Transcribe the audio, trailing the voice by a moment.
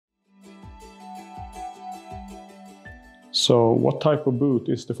So what type of boot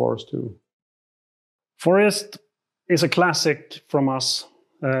is the Forest 2? Forest is a classic from us,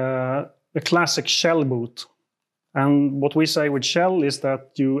 a classic shell boot. And what we say with shell is that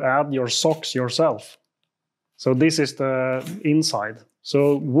you add your socks yourself. So this is the inside.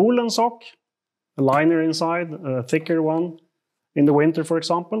 So woolen sock, a liner inside, a thicker one in the winter, for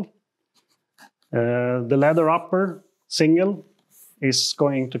example. The leather upper, single, is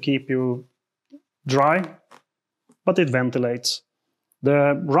going to keep you dry, but it ventilates.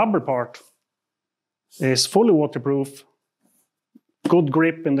 The rubber part is fully waterproof, good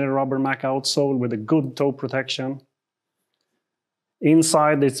grip in the rubber Mac outsole with a good toe protection.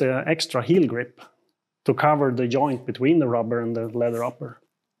 Inside it's an extra heel grip to cover the joint between the rubber and the leather upper.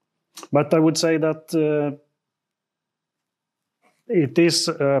 But I would say that it is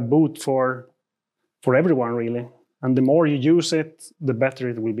a boot for everyone, really. And the more you use it, the better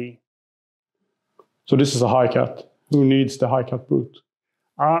it will be. So this is a high cut. Who needs the high cut boot?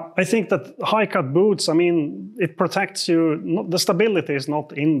 I think that high cut boots, I mean, it protects you. The stability is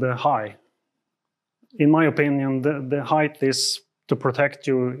not in the high. In my opinion, the height is to protect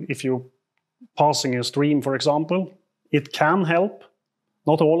you if you're passing a stream, for example. It can help,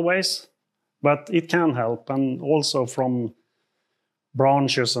 not always, but it can help. And also from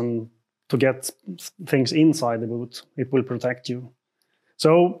branches and to get things inside the boot, it will protect you.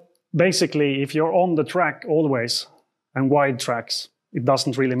 So basically, if you're on the track always, and wide tracks, it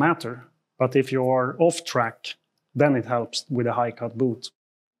doesn't really matter. But if you're off track, then it helps with a high cut boot.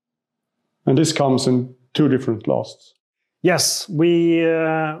 And this comes in 2 different lasts. Yes, we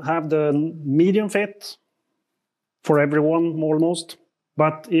have the medium fit for everyone almost.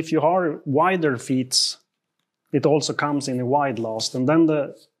 But if you are wider feet, it also comes in a wide last. And then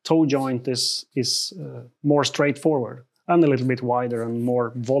the toe joint is more straightforward and a little bit wider and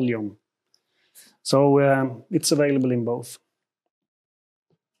more volume. So it's available in both.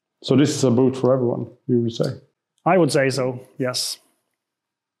 So this is a boot for everyone, you would say? I would say so, yes.